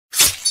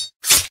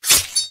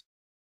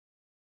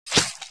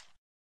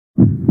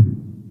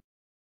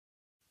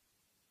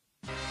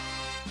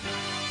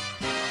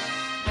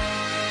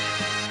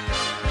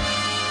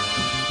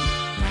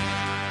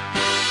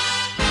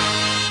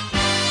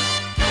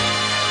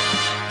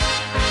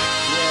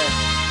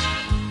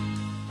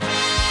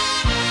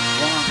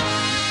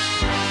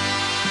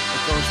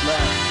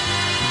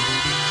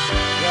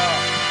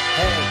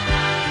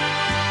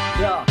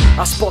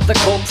spot the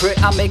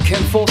culprit, I make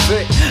him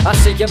forfeit. I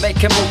see you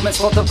making movements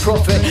for the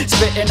profit,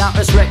 spitting out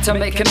his rectum,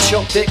 make him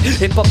choke dick.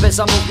 Hip hop is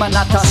a movement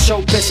that I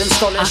showbiz,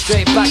 installing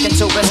straight back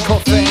into his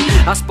coffin.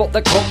 I spot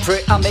the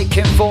culprit, I make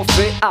him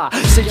forfeit. I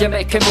see you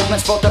making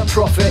movements for the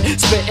profit,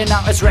 spitting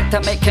out his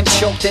rectum, make him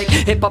choke dick.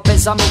 Hip hop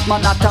is a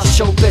movement that I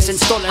showbiz,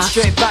 installing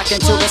straight back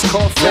into his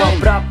coffin. Yo,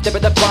 rap,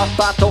 with the pop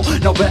battle,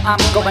 know where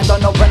I'm going,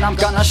 don't know when I'm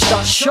gonna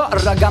start. Shut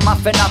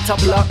ragamuffin out to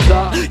block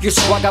clock. You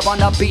swagger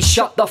wanna be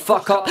shut the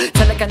fuck up.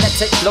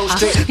 Telekinetic flow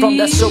straight from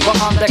the super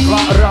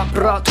underground.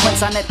 Rap,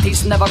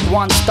 Twinsanity's never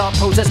one stop.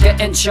 Poses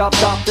getting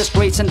chopped up, the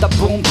streets in the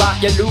boom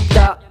bap, you looped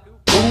up.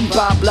 Boom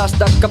bap, blast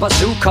like a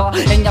bazooka.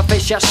 In your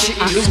face, you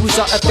shitty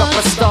loser. If you're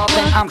a star,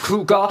 then I'm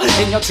Kruger.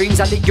 In your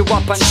dreams, I lit you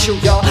up and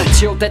shoot ya.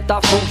 Chill that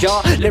I fool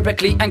ya.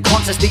 Lyrically and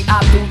consciously,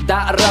 I do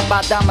that.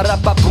 Rabadam,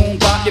 rababoom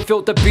bap. You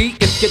feel the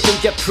beat, if you do,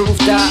 you prove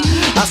that.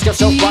 Ask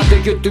yourself, why do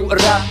you do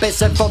rap?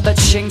 Is it for the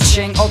ching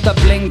ching or the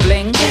bling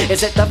bling?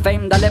 Is it the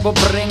fame that level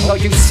bring? Or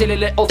you silly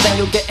little thing,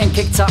 you're getting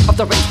kicked out of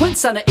the ring?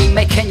 Twinsanity,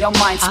 making your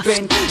mind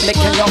spin,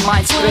 making your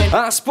mind spin.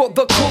 I spot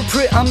the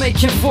culprit, I make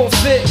him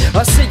forfeit.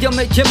 I see you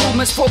making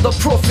movements for the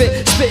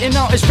profit, spitting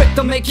out his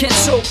rectum, making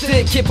so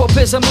thick. Hip hop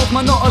is a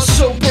movement, not a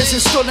showbiz,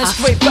 installing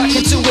straight back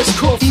into his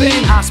coffin.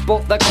 I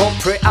spot the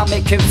culprit, I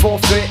make him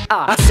forfeit.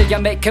 I see you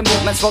making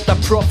movements for the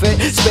profit,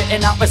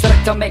 spitting out his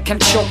rectum, make him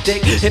choke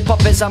dick. Hip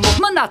hop is a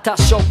movement, not a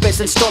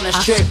showbiz, installing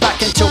straight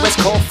back into his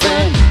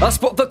coffin. I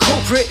spot the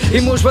culprit, he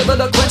moves with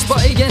eloquence,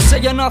 but he ain't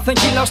saying nothing.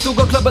 He loves to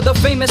go club with the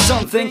famous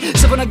something.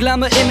 Sipping a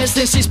glamour image,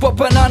 thinks he's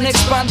popping and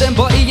expanding,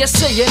 but he is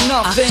saying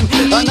nothing.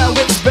 And I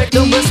expect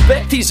and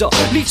respect, he's a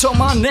leech on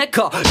my neck.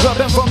 Grab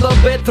him from the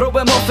bed, throw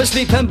him off his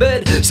sleeping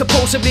bed.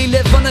 Supposedly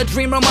live on a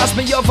dream, reminds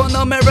me of an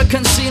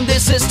American scene.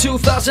 This is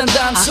 2000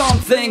 and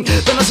something.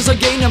 The nurses are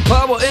gaining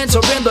power,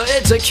 entering the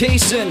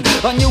education.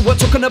 And you were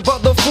talking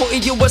about the 40,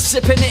 you were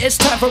sipping it. It's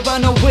time for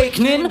an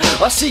awakening.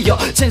 I see ya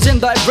changing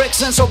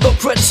directions of the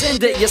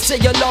present. You say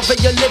you love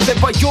it, you live it,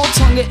 but your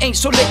tongue it ain't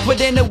so liquid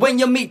in it when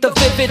you meet the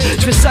vivid.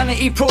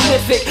 Twinsanity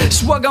prolific,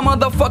 swagger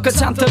motherfucker,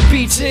 time to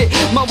beat it.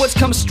 My words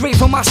come straight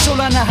from my soul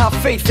and I have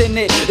faith in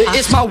it. It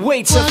is my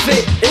way to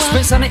fit. It's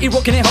Twinsanity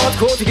rocking it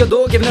hardcore to your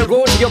door, giving a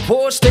roar to your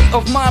poor state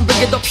of mind,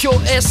 bring it the pure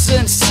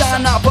essence.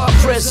 Sign up our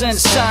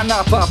presence, sign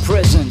up our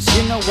presence.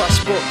 You know I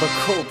sport the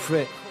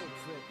culprit.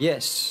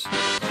 Yes.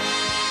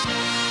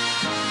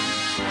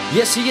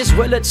 Yes, he is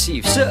well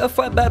achieved,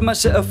 certified bad man,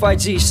 certified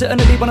G.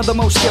 Certainly one of the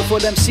most skillful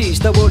MCs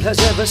the world has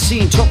ever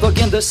seen. Top dog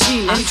in the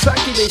scene, any track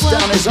he lays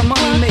down is a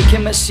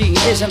money-making machine.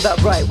 Isn't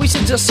that right? We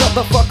should just shut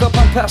the fuck up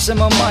and pass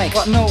him a mic.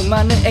 But no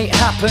man, it ain't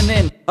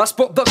happening. I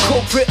spot the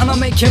culprit and I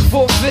make him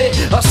forfeit.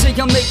 I say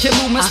I'm making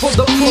movements for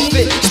the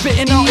profit,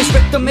 spitting out his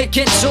rectum,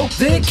 making so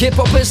thick. Hip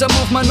hop is a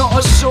movement, not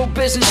a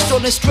showbiz,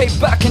 installing straight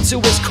back into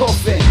his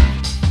coffin.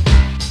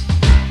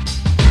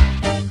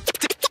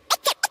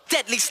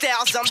 Deadly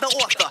styles, I'm the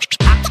author.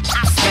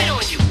 I spit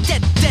on you.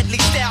 Deadly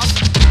styles.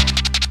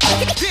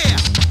 Yeah.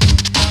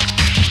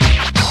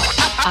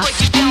 I break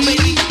you down,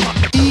 baby.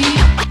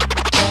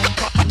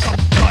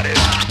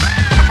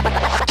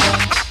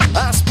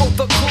 I spot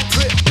the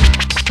culprit.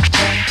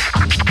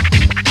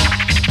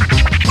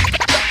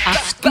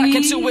 Back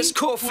into his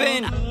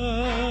coffin.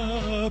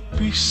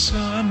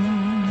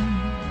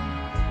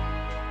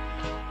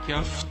 Κι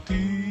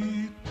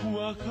αυτοί που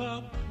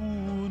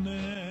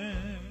αγαπούνε